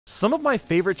Some of my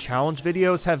favorite challenge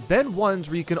videos have been ones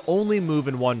where you can only move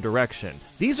in one direction.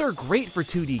 These are great for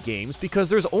 2D games because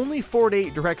there's only 4 to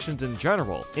 8 directions in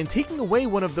general, and taking away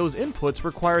one of those inputs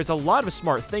requires a lot of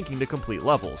smart thinking to complete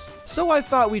levels. So I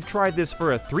thought we'd try this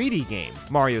for a 3D game,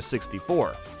 Mario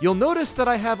 64. You'll notice that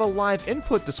I have a live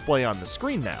input display on the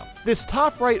screen now. This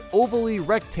top right ovally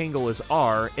rectangle is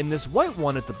R, and this white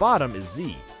one at the bottom is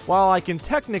Z. While I can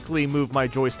technically move my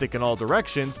joystick in all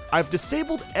directions, I've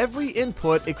disabled every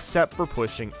input except for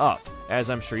pushing up,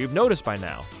 as I'm sure you've noticed by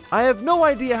now. I have no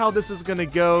idea how this is gonna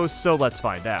go, so let's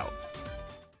find out.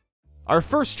 Our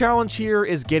first challenge here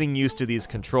is getting used to these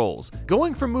controls.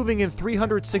 Going from moving in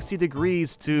 360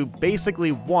 degrees to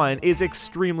basically 1 is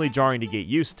extremely jarring to get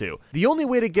used to. The only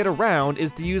way to get around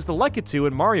is to use the Lekitsu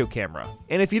in Mario Camera.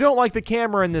 And if you don't like the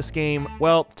camera in this game,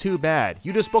 well, too bad.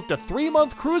 You just booked a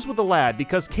 3-month cruise with the lad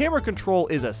because camera control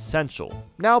is essential.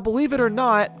 Now, believe it or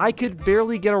not, I could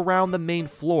barely get around the main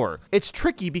floor. It's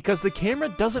tricky because the camera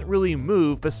doesn't really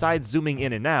move besides zooming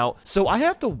in and out, so I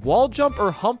have to wall jump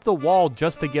or hump the wall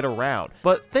just to get around.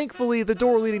 But thankfully, the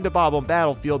door leading to Bob-omb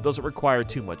Battlefield doesn't require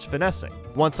too much finessing.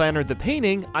 Once I entered the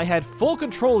painting, I had full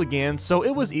control again, so it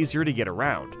was easier to get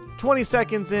around. 20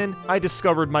 seconds in, I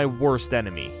discovered my worst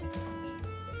enemy.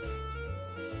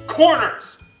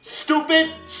 Corners!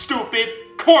 Stupid, stupid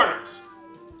corners!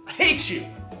 I hate you!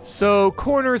 So,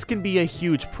 corners can be a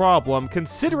huge problem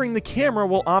considering the camera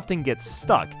will often get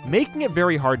stuck, making it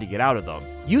very hard to get out of them.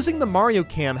 Using the Mario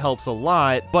Cam helps a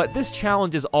lot, but this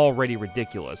challenge is already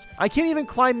ridiculous. I can't even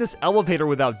climb this elevator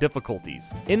without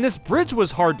difficulties. And this bridge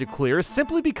was hard to clear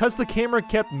simply because the camera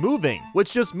kept moving,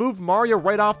 which just moved Mario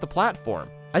right off the platform.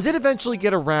 I did eventually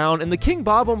get around, and the King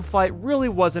Bob-omb fight really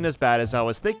wasn't as bad as I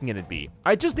was thinking it'd be.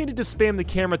 I just needed to spam the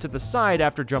camera to the side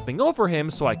after jumping over him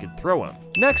so I could throw him.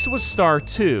 Next was Star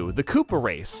 2, the Koopa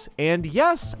race, and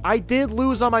yes, I did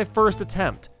lose on my first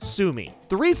attempt. Sue me.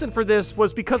 The reason for this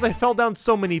was because I fell down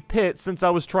so many pits since I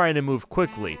was trying to move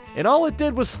quickly, and all it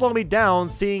did was slow me down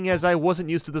seeing as I wasn't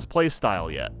used to this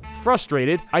playstyle yet.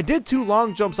 Frustrated, I did 2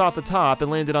 long jumps off the top and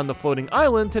landed on the floating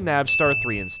island to nab Star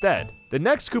 3 instead. The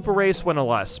next Koopa race went a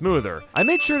lot smoother. I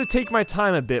made sure to take my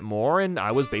time a bit more and I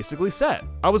was basically set.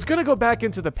 I was gonna go back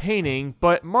into the painting,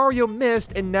 but Mario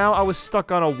missed and now I was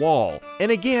stuck on a wall. And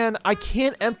again, I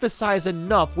can't emphasize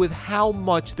enough with how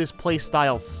much this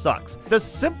playstyle sucks. The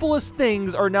simplest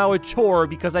things are now a chore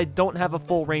because I don't have a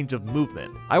full range of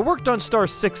movement. I worked on Star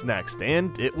 6 next,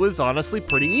 and it was honestly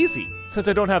pretty easy. Since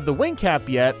I don't have the wing cap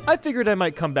yet, I figured I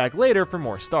might come back later for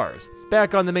more stars.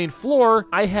 Back on the main floor,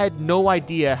 I had no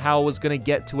idea how I was gonna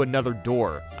get to another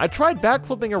door. I tried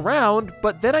backflipping around,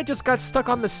 but then I just got stuck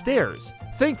on the stairs.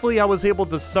 Thankfully, I was able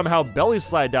to somehow belly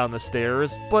slide down the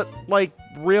stairs, but like,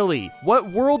 really?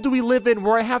 What world do we live in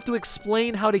where I have to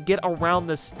explain how to get around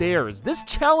the stairs? This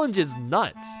challenge is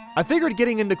nuts. I figured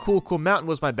getting into Cool Cool Mountain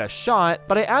was my best shot,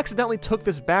 but I accidentally took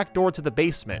this back door to the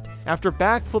basement. After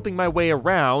backflipping my way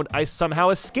around, I somehow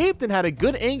escaped and had a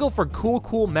good angle for Cool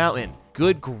Cool Mountain.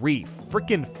 Good grief,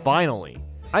 frickin' finally.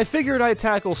 I figured I'd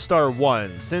tackle Star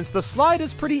 1 since the slide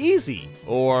is pretty easy,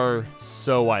 or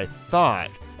so I thought.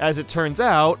 As it turns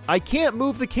out, I can't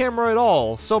move the camera at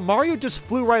all, so Mario just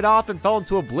flew right off and fell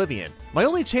into oblivion. My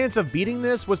only chance of beating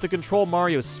this was to control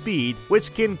Mario's speed,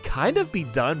 which can kind of be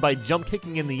done by jump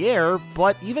kicking in the air,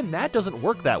 but even that doesn't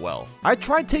work that well. I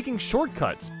tried taking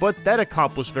shortcuts, but that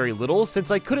accomplished very little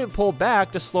since I couldn't pull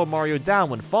back to slow Mario down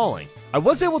when falling. I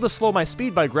was able to slow my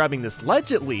speed by grabbing this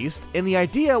ledge at least, and the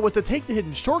idea was to take the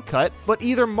hidden shortcut, but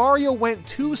either Mario went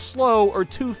too slow or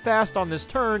too fast on this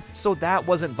turn, so that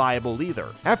wasn't viable either.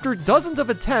 After dozens of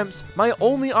attempts, my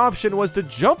only option was to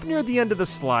jump near the end of the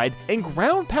slide and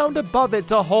ground pound above it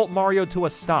to halt Mario to a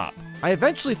stop. I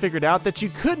eventually figured out that you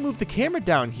could move the camera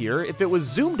down here if it was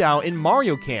zoomed out in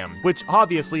Mario Cam, which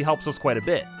obviously helps us quite a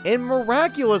bit. And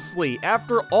miraculously,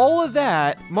 after all of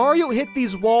that, Mario hit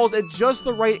these walls at just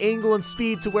the right angle and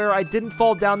speed to where I didn't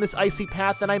fall down this icy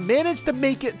path and I managed to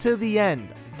make it to the end.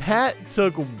 That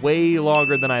took way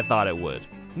longer than I thought it would.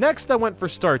 Next, I went for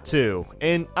Star 2,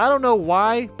 and I don't know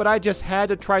why, but I just had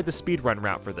to try the speedrun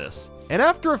route for this. And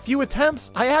after a few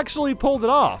attempts, I actually pulled it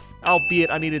off,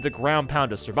 albeit I needed to ground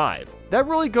pound to survive. That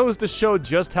really goes to show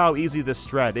just how easy this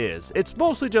strat is. It's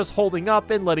mostly just holding up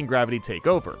and letting gravity take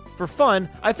over. For fun,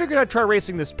 I figured I'd try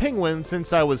racing this penguin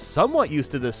since I was somewhat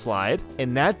used to this slide,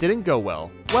 and that didn't go well.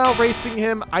 While racing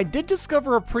him, I did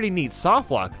discover a pretty neat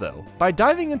softlock though. By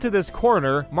diving into this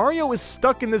corner, Mario is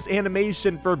stuck in this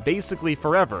animation for basically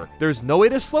forever. There's no way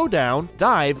to slow down,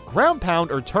 dive, ground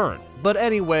pound, or turn. But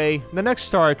anyway, the next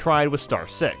star I tried was Star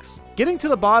 6. Getting to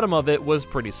the bottom of it was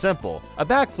pretty simple. A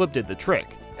backflip did the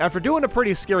trick. After doing a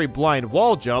pretty scary blind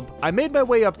wall jump, I made my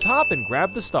way up top and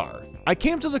grabbed the star. I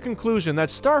came to the conclusion that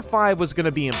Star 5 was going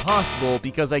to be impossible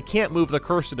because I can't move the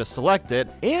cursor to select it,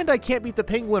 and I can't beat the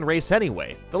penguin race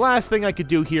anyway. The last thing I could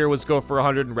do here was go for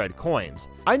 100 in red coins.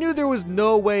 I knew there was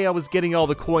no way I was getting all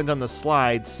the coins on the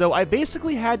slide, so I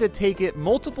basically had to take it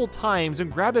multiple times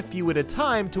and grab a few at a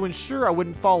time to ensure I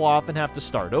wouldn't fall off and have to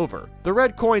start over. The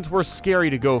red coins were scary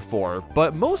to go for,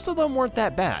 but most of them weren't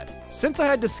that bad. Since I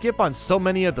had to skip on so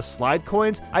many of the slide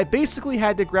coins, I basically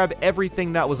had to grab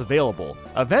everything that was available.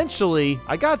 Eventually,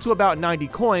 I got to about 90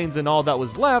 coins and all that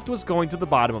was left was going to the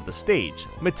bottom of the stage.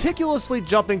 Meticulously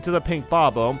jumping to the pink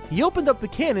bob-omb, he opened up the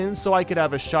cannon so I could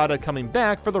have a shot at coming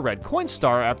back for the red coin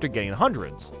star after getting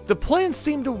hundreds. The plan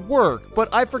seemed to work, but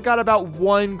I forgot about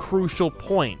one crucial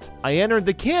point. I entered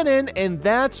the cannon and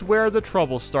that's where the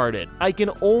trouble started. I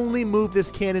can only move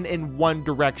this cannon in one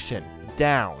direction,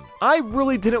 down. I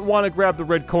really didn't want to grab the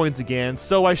red coins again,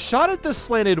 so I shot at the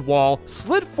slanted wall,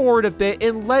 slid forward a bit,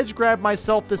 and ledge grabbed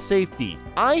myself to safety.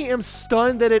 I am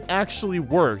stunned that it actually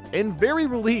worked, and very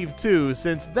relieved too,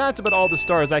 since that's about all the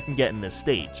stars I can get in this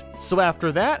stage. So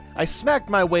after that, I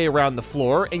smacked my way around the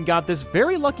floor and got this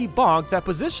very lucky bonk that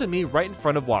positioned me right in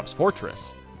front of Wop's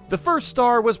fortress. The first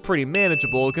star was pretty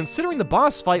manageable considering the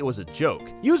boss fight was a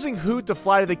joke. Using Hoot to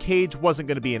fly to the cage wasn't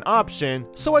going to be an option,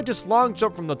 so I just long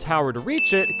jumped from the tower to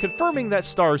reach it, confirming that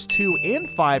stars 2 and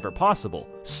 5 are possible.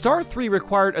 Star 3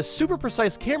 required a super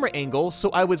precise camera angle, so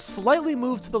I would slightly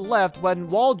move to the left when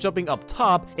wall jumping up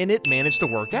top, and it managed to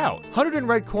work out. 100 in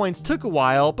red coins took a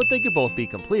while, but they could both be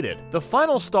completed. The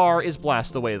final star is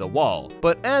blast away the wall,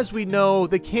 but as we know,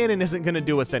 the cannon isn't going to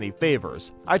do us any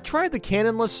favors. I tried the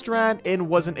cannonless strat and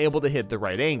wasn't able to hit the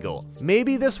right angle.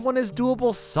 Maybe this one is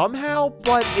doable somehow,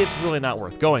 but it's really not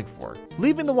worth going for.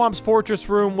 Leaving the Wop's fortress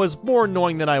room was more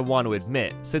annoying than I want to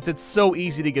admit, since it's so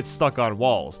easy to get stuck on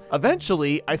walls.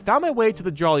 Eventually, I found my way to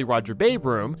the Jolly Roger Babe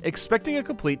room, expecting a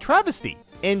complete travesty.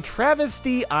 And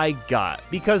travesty I got,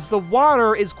 because the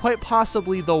water is quite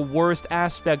possibly the worst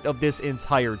aspect of this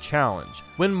entire challenge.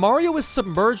 When Mario is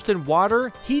submerged in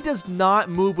water, he does not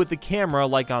move with the camera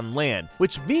like on land,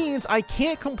 which means I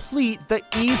can't complete the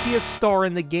easiest star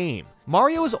in the game.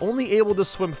 Mario is only able to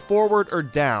swim forward or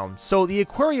down, so the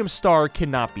aquarium star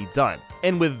cannot be done.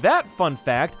 And with that fun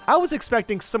fact, I was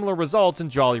expecting similar results in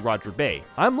Jolly Roger Bay.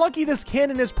 I'm lucky this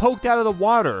cannon is poked out of the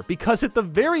water, because at the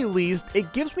very least,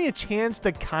 it gives me a chance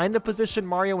to kind of position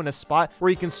Mario in a spot where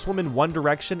he can swim in one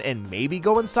direction and maybe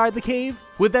go inside the cave.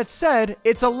 With that said,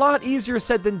 it's a lot easier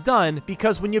said than done,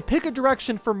 because when you pick a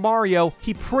direction for Mario,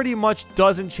 he pretty much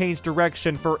doesn't change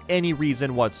direction for any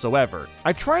reason whatsoever.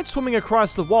 I tried swimming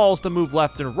across the walls to move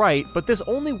left and right, but this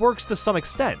only works to some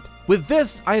extent. With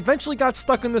this, I eventually got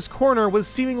stuck in this corner with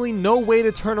seemingly no way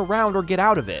to turn around or get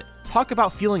out of it. Talk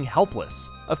about feeling helpless.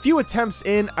 A few attempts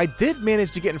in, I did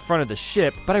manage to get in front of the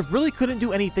ship, but I really couldn't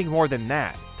do anything more than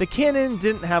that. The cannon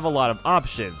didn't have a lot of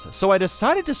options, so I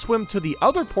decided to swim to the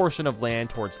other portion of land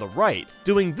towards the right.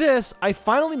 Doing this, I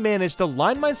finally managed to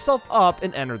line myself up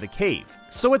and enter the cave.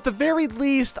 So at the very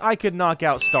least, I could knock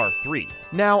out Star 3.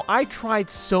 Now, I tried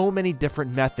so many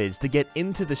different methods to get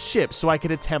into the ship so I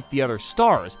could attempt the other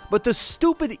stars, but the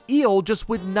stupid eel just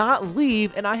would not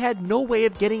leave and I had no way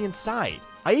of getting inside.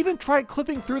 I even tried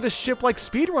clipping through the ship like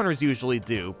speedrunners usually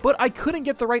do, but I couldn't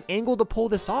get the right angle to pull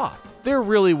this off. There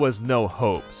really was no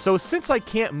hope, so since I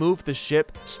can't move the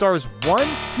ship, stars 1,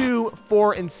 2,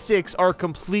 4, and 6 are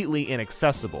completely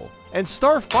inaccessible. And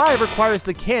Star 5 requires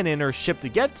the cannon or ship to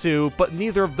get to, but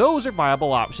neither of those are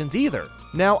viable options either.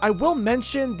 Now, I will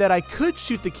mention that I could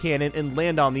shoot the cannon and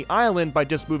land on the island by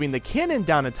just moving the cannon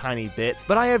down a tiny bit,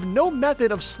 but I have no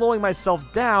method of slowing myself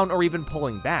down or even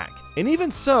pulling back. And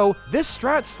even so, this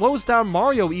strat slows down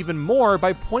Mario even more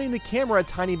by pointing the camera a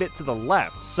tiny bit to the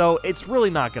left, so it's really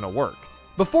not going to work.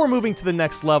 Before moving to the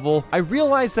next level, I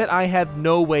realized that I have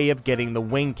no way of getting the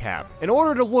wing cap. In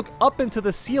order to look up into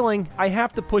the ceiling, I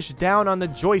have to push down on the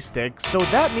joystick, so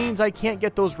that means I can't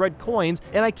get those red coins,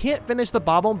 and I can't finish the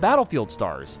Bob-omb Battlefield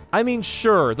stars. I mean,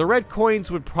 sure, the red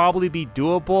coins would probably be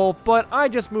doable, but I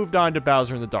just moved on to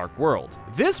Bowser in the Dark World.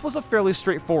 This was a fairly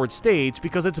straightforward stage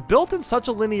because it's built in such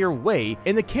a linear way,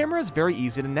 and the camera is very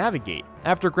easy to navigate.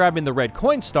 After grabbing the red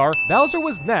coin star, Bowser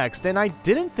was next, and I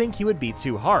didn't think he would be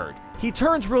too hard. He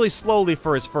turns really slowly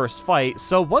for his first fight,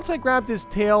 so once I grabbed his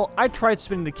tail, I tried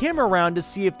spinning the camera around to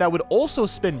see if that would also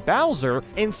spin Bowser,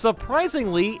 and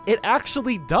surprisingly, it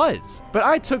actually does. But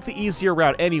I took the easier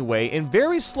route anyway, and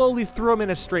very slowly threw him in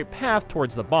a straight path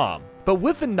towards the bomb. But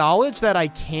with the knowledge that I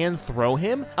can throw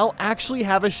him, I'll actually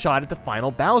have a shot at the final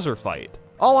Bowser fight.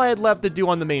 All I had left to do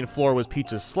on the main floor was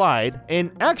Peach's slide, and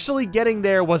actually getting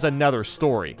there was another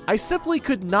story. I simply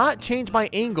could not change my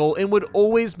angle and would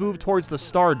always move towards the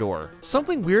star door.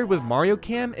 Something weird with Mario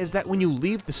Cam is that when you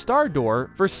leave the star door,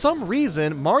 for some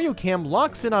reason, Mario Cam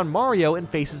locks in on Mario and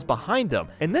faces behind him,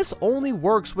 and this only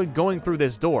works when going through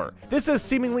this door. This is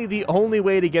seemingly the only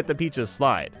way to get the Peach's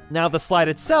slide. Now, the slide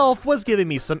itself was giving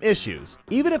me some issues.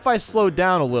 Even if I slowed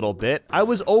down a little bit, I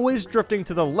was always drifting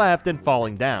to the left and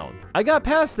falling down. I got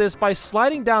past this by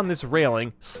sliding down this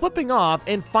railing, slipping off,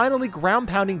 and finally ground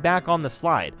pounding back on the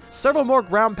slide. Several more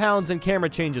ground pounds and camera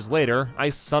changes later, I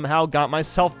somehow got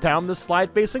myself down the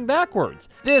slide facing backwards.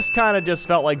 This kinda just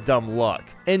felt like dumb luck.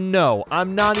 And no,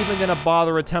 I'm not even gonna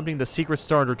bother attempting the secret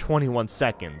star under 21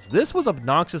 seconds. This was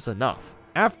obnoxious enough.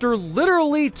 After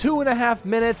literally 2.5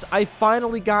 minutes, I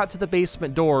finally got to the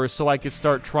basement doors so I could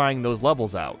start trying those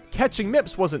levels out. Catching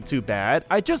Mips wasn't too bad,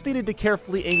 I just needed to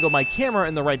carefully angle my camera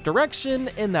in the right direction,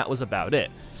 and that was about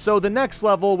it. So the next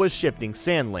level was Shifting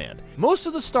Sandland. Most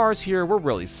of the stars here were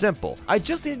really simple, I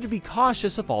just needed to be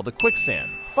cautious of all the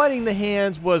quicksand. Fighting the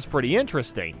hands was pretty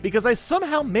interesting, because I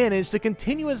somehow managed to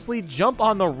continuously jump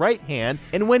on the right hand,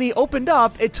 and when he opened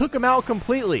up, it took him out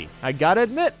completely. I gotta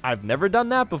admit, I've never done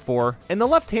that before. And the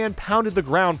left hand pounded the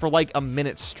ground for like a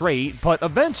minute straight, but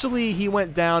eventually he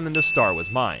went down and the star was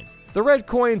mine. The red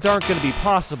coins aren't going to be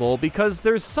possible because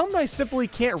there's some I simply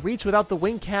can't reach without the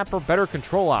wing cap or better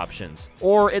control options.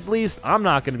 Or at least I'm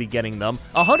not going to be getting them.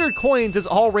 100 coins is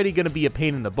already going to be a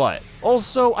pain in the butt.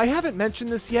 Also, I haven't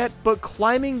mentioned this yet, but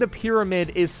climbing the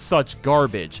pyramid is such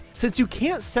garbage. Since you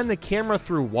can't send the camera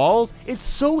through walls, it's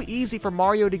so easy for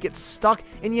Mario to get stuck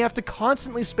and you have to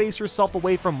constantly space yourself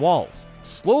away from walls.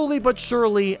 Slowly but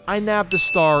surely, I nabbed the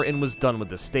star and was done with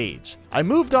the stage. I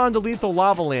moved on to Lethal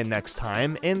Lava Land next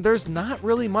time, and there's not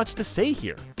really much to say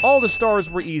here. All the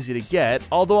stars were easy to get,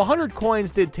 although 100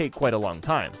 coins did take quite a long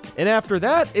time. And after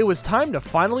that, it was time to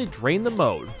finally drain the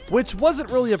mode, which wasn't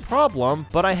really a problem,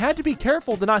 but I had to be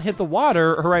careful to not hit the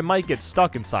water or I might get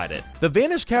stuck inside it. The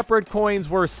Vanish Cap red coins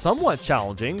were somewhat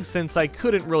challenging since I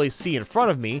couldn't really see in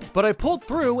front of me, but I pulled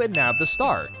through and nabbed the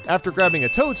star. After grabbing a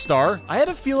Toad Star, I had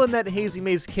a feeling that Hazy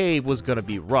Maze Cave was gonna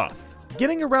be rough.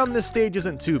 Getting around this stage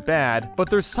isn't too bad, but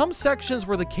there's some sections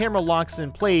where the camera locks in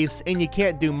place and you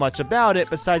can't do much about it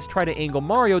besides try to angle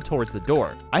Mario towards the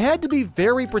door. I had to be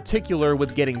very particular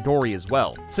with getting Dory as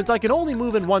well. Since I could only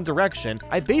move in one direction,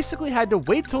 I basically had to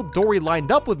wait till Dory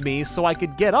lined up with me so I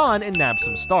could get on and nab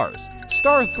some stars.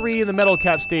 Star 3 and the Metal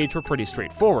Cap stage were pretty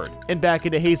straightforward. And back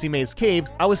into Hazy Maze Cave,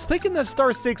 I was thinking that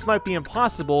Star 6 might be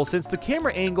impossible since the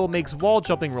camera angle makes wall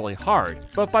jumping really hard,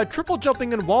 but by triple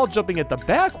jumping and wall jumping at the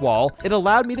back wall, it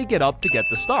allowed me to get up to get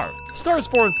the star. Stars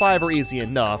 4 and 5 are easy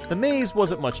enough, the maze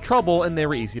wasn't much trouble and they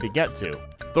were easy to get to.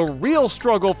 The real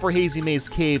struggle for Hazy Maze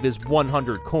Cave is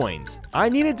 100 coins. I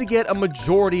needed to get a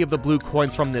majority of the blue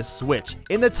coins from this switch,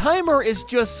 and the timer is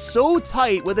just so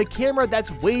tight with a camera that's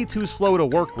way too slow to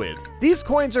work with. These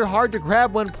coins are hard to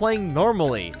grab when playing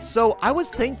normally, so I was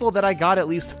thankful that I got at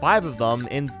least 5 of them,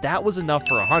 and that was enough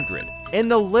for 100. And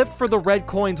the lift for the red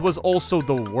coins was also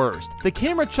the worst. The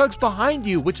camera chugs behind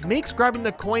you, which makes grabbing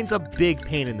the coins a big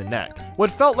pain in the neck.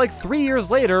 What felt like 3 years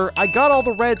later, I got all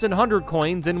the reds and 100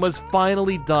 coins and was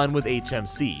finally done with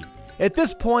HMC. At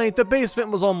this point, the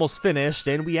basement was almost finished,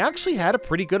 and we actually had a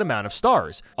pretty good amount of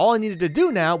stars. All I needed to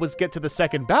do now was get to the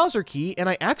second Bowser key, and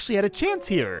I actually had a chance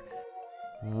here.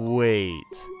 Wait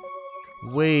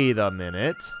a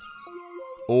minute.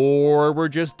 Or we're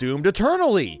just doomed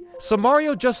eternally. So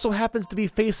Mario just so happens to be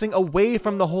facing away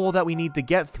from the hole that we need to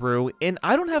get through, and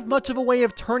I don't have much of a way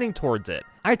of turning towards it.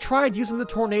 I tried using the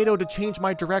tornado to change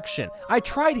my direction. I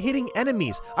tried hitting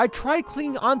enemies. I tried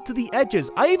clinging onto the edges.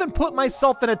 I even put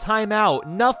myself in a timeout.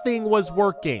 Nothing was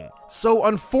working. So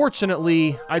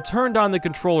unfortunately, I turned on the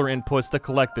controller inputs to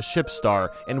collect the ship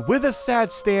star, and with a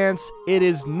sad stance, it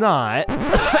is not,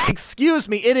 excuse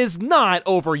me, it is not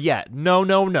over yet.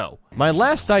 No. My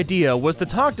last idea was to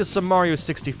talk to some Mario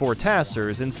 64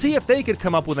 testers and see if they could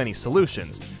come up with any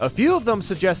solutions. A few of them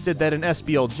suggested that an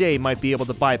SBLJ might be able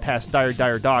to bypass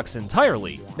Dire Docks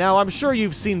entirely. Now, I'm sure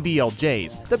you've seen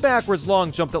BLJs, the backwards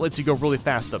long jump that lets you go really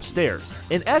fast upstairs.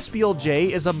 An SBLJ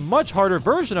is a much harder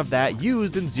version of that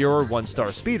used in 0 or 1 star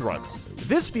speedruns.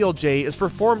 This BLJ is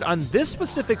performed on this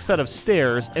specific set of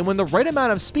stairs, and when the right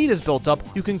amount of speed is built up,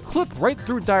 you can clip right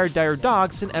through Dire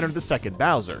Docks and enter the second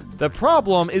Bowser. The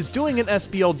problem is doing an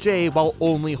SBLJ while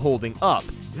only holding up.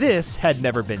 This had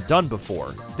never been done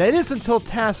before. That is until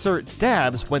Tasser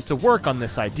Dabs went to work on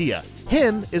this idea.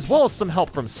 Him, as well as some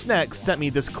help from Sneck, sent me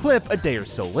this clip a day or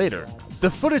so later. The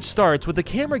footage starts with the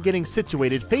camera getting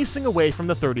situated facing away from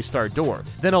the 30-star door.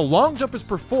 Then a long jump is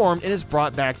performed and is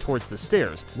brought back towards the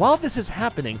stairs. While this is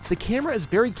happening, the camera is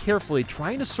very carefully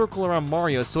trying to circle around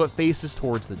Mario so it faces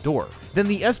towards the door. Then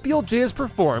the SBLJ is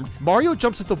performed, Mario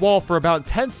jumps at the wall for about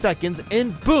 10 seconds,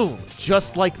 and boom!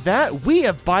 Just like that, we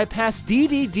have bypassed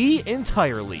DDD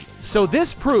entirely. So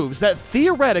this proves that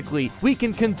theoretically, we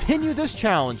can continue this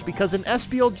challenge because an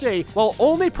SBLJ, while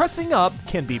only pressing up,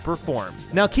 can be performed.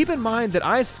 Now keep in mind that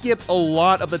I skipped a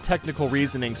lot of the technical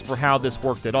reasonings for how this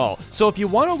worked at all, so if you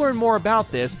want to learn more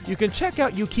about this, you can check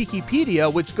out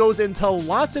Wikipedia, which goes into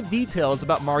lots of details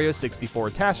about Mario 64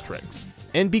 task tricks.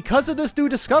 And because of this new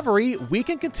discovery, we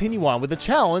can continue on with the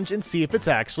challenge and see if it's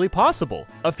actually possible.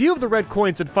 A few of the red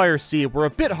coins in Fire Sea were a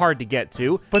bit hard to get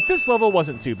to, but this level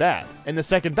wasn't too bad. And the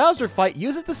second Bowser fight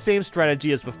uses the same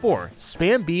strategy as before,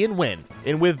 spam B and win.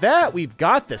 And with that, we've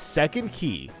got the second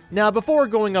key. Now, before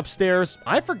going upstairs,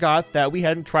 I forgot that we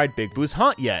hadn't tried Big Boo's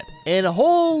Haunt yet. And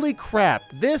holy crap,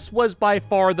 this was by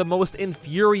far the most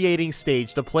infuriating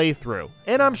stage to play through.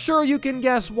 And I'm sure you can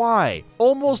guess why.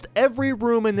 Almost every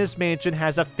room in this mansion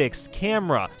has a fixed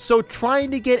camera, so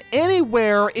trying to get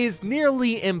anywhere is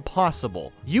nearly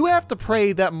impossible. You have to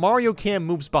pray that Mario Cam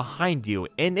moves behind you,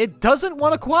 and it doesn't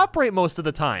want to cooperate most of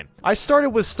the time. I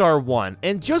started with Star 1,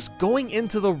 and just going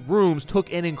into the rooms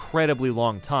took an incredibly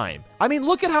long time. I mean,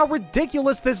 look at how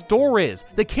ridiculous this door is.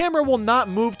 The camera will not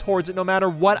move towards it no matter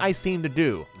what I seem to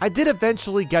do. I did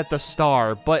eventually get the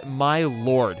star, but my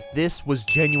lord, this was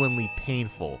genuinely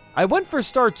painful. I went for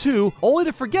Star 2, only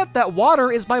to forget that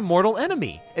water is my mortal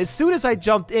enemy. As soon as I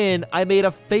jumped in, I made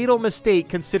a fatal mistake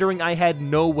considering I had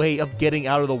no way of getting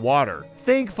out of the water.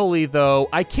 Thankfully, though,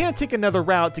 I can't take another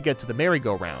route to get to the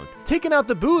merry-go-round. Taking out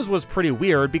the boos was pretty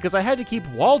weird because I had to keep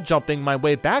wall jumping my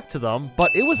way back to them, but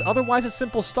it was otherwise a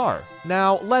simple star.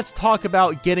 Now, let's talk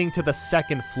about getting to the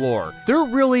second floor. There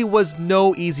really was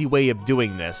no easy way of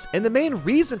doing this, and the main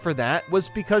reason for that was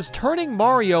because turning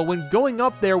Mario when going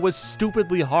up there was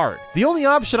stupidly hard. The only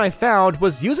option I found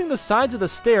was using the sides of the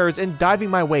stairs and diving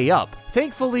my way up.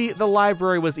 Thankfully, the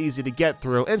library was easy to get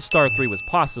through, and Star 3 was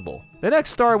possible. The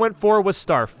next star I went for was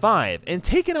Star 5, and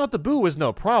taking out the boo was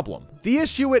no problem. The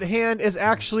issue at hand is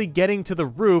actually getting to the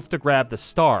roof to grab the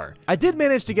star. I did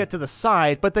manage to get to the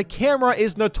side, but the camera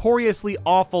is notoriously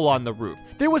awful on the roof.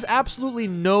 There was absolutely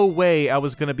no way I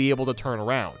was going to be able to turn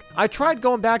around. I tried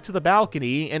going back to the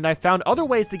balcony, and I found other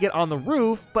ways to get on the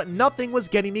roof, but nothing was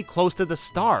getting me close to the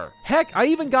star. Heck, I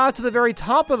even got to the very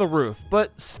top of the roof,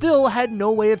 but still had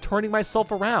no way of turning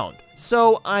myself around.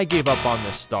 So I gave up on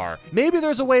this star. Maybe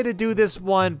there's a way to do this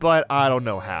one, but I don't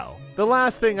know how. The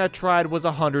last thing I tried was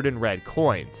 100 in red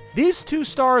coins. These two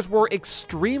stars were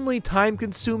extremely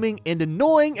time-consuming and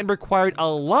annoying and required a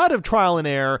lot of trial and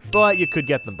error, but you could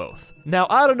get them both. Now,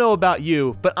 I don't know about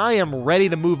you, but I am ready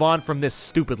to move on from this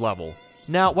stupid level.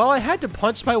 Now, while I had to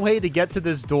punch my way to get to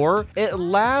this door, at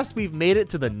last we've made it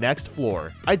to the next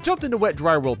floor. I jumped into Wet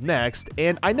Dry World next,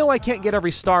 and I know I can't get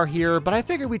every star here, but I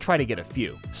figured we'd try to get a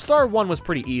few. Star 1 was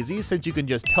pretty easy since you can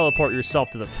just teleport yourself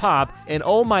to the top, and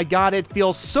oh my god, it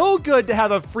feels so good to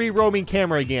have a free roaming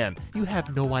camera again. You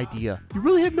have no idea. You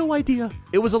really have no idea.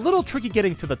 It was a little tricky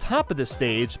getting to the top of this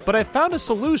stage, but I found a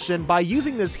solution by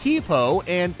using this heave-ho,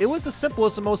 and it was the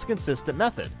simplest and most consistent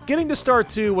method. Getting to Star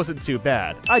 2 wasn't too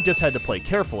bad. I just had to play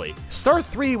carefully. Star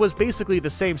 3 was basically the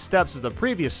same steps as the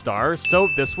previous star, so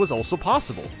this was also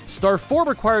possible. Star 4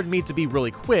 required me to be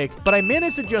really quick, but I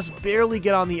managed to just barely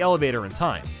get on the elevator in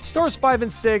time. Stars 5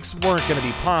 and 6 weren't going to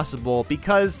be possible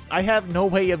because I have no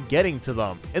way of getting to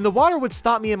them, and the water would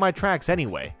stop me in my tracks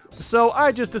anyway. So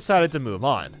I just decided to move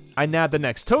on. I nabbed the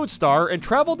next Toad Star and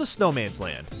traveled to Snowman's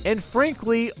Land. And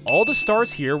frankly, all the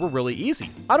stars here were really easy.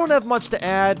 I don't have much to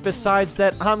add besides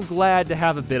that I'm glad to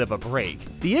have a bit of a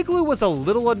break. The igloo was a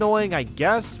little annoying, I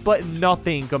guess, but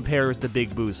nothing compares to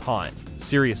Big Boo's Haunt.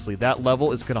 Seriously, that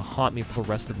level is gonna haunt me for the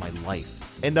rest of my life.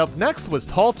 And up next was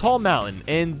Tall Tall Mountain,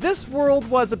 and this world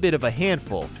was a bit of a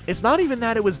handful. It's not even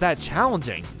that it was that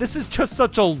challenging. This is just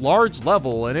such a large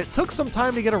level, and it took some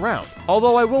time to get around.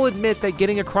 Although I will admit that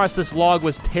getting across this log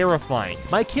was terrifying.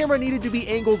 My camera needed to be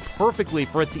angled perfectly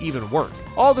for it to even work.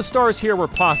 All the stars here were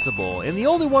possible, and the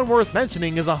only one worth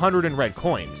mentioning is 100 in red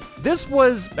coins. This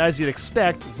was, as you'd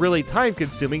expect, really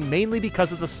time-consuming, mainly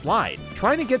because of the slide.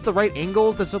 Trying to get the right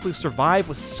angles to simply survive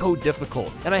was so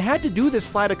difficult, and I had to do this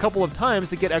slide a couple of times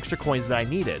to get extra coins that I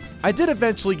needed. I did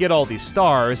eventually get all these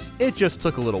stars, it just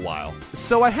took a little while.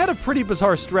 So I had a pretty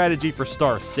bizarre strategy for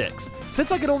Star 6.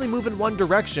 Since I could only move in one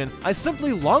direction, I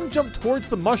simply long jumped towards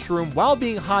the mushroom while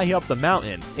being high up the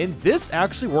mountain, and this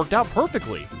actually worked out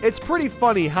perfectly. It's pretty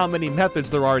funny how many methods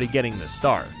there are to getting this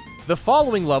star. The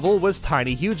following level was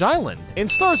Tiny Huge Island, and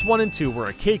stars 1 and 2 were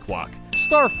a cakewalk.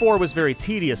 Star 4 was very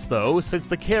tedious though, since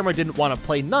the camera didn't want to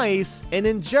play nice, and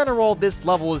in general, this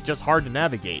level was just hard to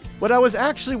navigate. What I was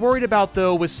actually worried about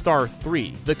though was Star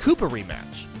 3, the Koopa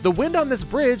rematch. The wind on this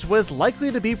bridge was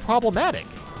likely to be problematic.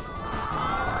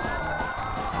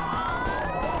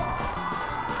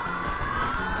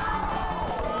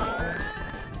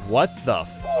 What the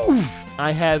f?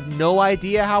 I have no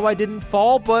idea how I didn't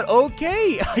fall, but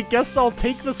okay, I guess I'll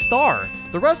take the star.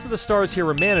 The rest of the stars here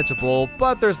were manageable,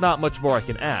 but there's not much more I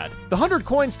can add. The 100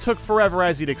 coins took forever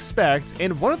as you'd expect,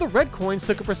 and one of the red coins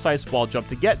took a precise wall jump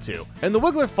to get to, and the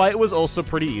Wiggler fight was also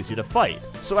pretty easy to fight.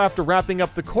 So after wrapping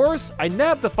up the course, I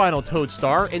nabbed the final Toad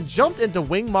Star and jumped into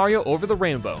Wing Mario over the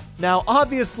rainbow. Now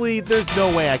obviously, there's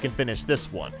no way I can finish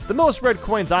this one. The most red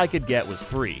coins I could get was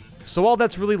 3. So all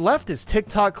that's really left is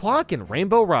Tick-Tock Clock and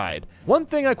Rainbow Ride. One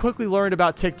thing I quickly learned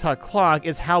about Tick-Tock Clock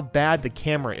is how bad the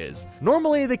camera is.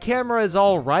 Normally the camera is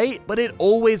alright, but it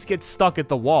always gets stuck at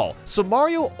the wall. So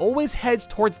Mario always heads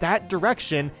towards that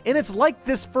direction, and it's like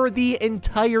this for the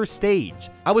entire stage.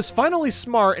 I was finally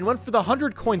smart and went for the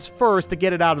 100 coins first to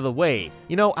get it out of the way.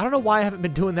 You know, I don't know why I haven't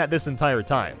been doing that this entire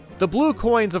time. The blue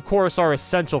coins, of course, are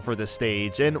essential for this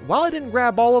stage, and while I didn't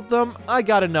grab all of them, I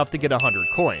got enough to get 100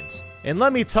 coins. And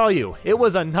let me tell you, it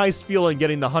was a nice feeling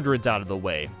getting the hundreds out of the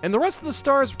way, and the rest of the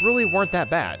stars really weren't that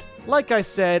bad. Like I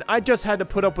said, I just had to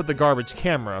put up with the garbage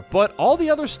camera, but all the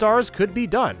other stars could be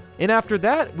done. And after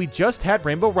that, we just had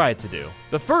Rainbow Ride to do.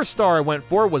 The first star I went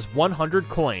for was 100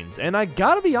 coins, and I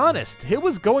gotta be honest, it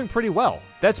was going pretty well.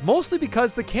 That's mostly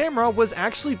because the camera was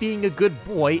actually being a good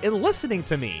boy and listening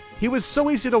to me. He was so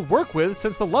easy to work with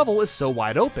since the level is so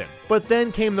wide open. But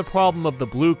then came the problem of the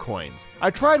blue coins.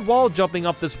 I tried wall jumping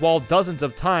up this wall dozens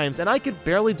of times, and I could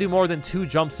barely do more than 2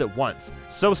 jumps at once.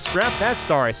 So scrap that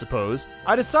star, I suppose.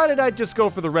 I decided I'd just go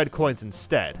for the red coins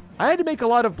instead. I had to make a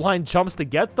lot of blind jumps to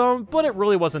get them, but it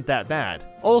really wasn't that bad.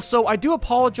 Also, I do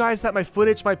apologize that my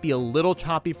footage might be a little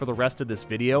choppy for the rest of this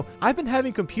video. I've been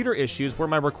having computer issues where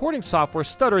my recording software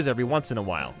stutters every once in a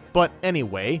while. But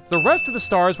anyway, the rest of the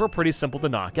stars were pretty simple to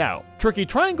knock out. Tricky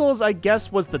Triangles, I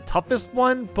guess, was the toughest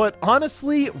one, but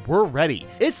honestly, we're ready.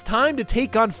 It's time to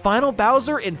take on Final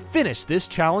Bowser and finish this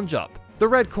challenge up. The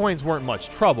red coins weren't much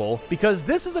trouble, because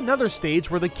this is another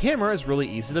stage where the camera is really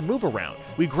easy to move around.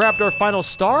 We grabbed our final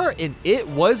star, and it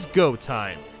was go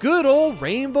time. Good old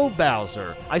Rainbow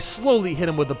Bowser. I slowly hit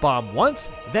him with the bomb once,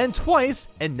 then twice,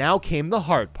 and now came the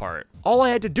hard part. All I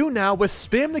had to do now was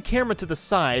spam the camera to the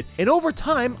side, and over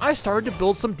time, I started to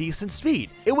build some decent speed.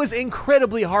 It was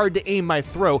incredibly hard to aim my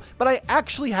throw, but I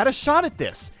actually had a shot at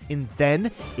this. And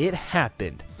then it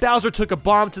happened. Bowser took a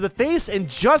bomb to the face, and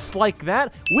just like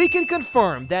that, we can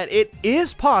confirm that it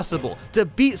is possible to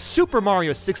beat Super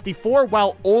Mario 64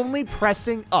 while only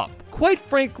pressing up. Quite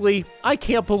frankly, I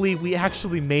can't believe we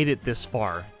actually made it this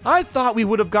far. I thought we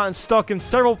would have gotten stuck in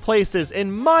several places,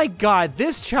 and my god,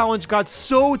 this challenge got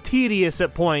so tedious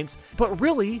at points, but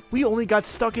really, we only got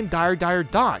stuck in Dire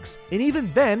Docks, and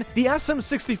even then, the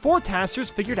SM64 testers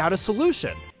figured out a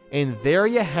solution. And there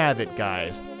you have it,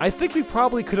 guys. I think we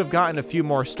probably could have gotten a few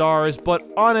more stars, but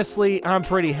honestly, I'm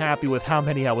pretty happy with how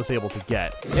many I was able to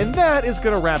get. And that is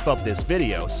gonna wrap up this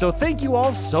video, so thank you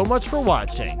all so much for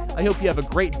watching. I hope you have a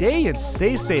great day and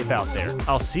stay safe out there.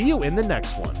 I'll see you in the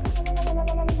next one.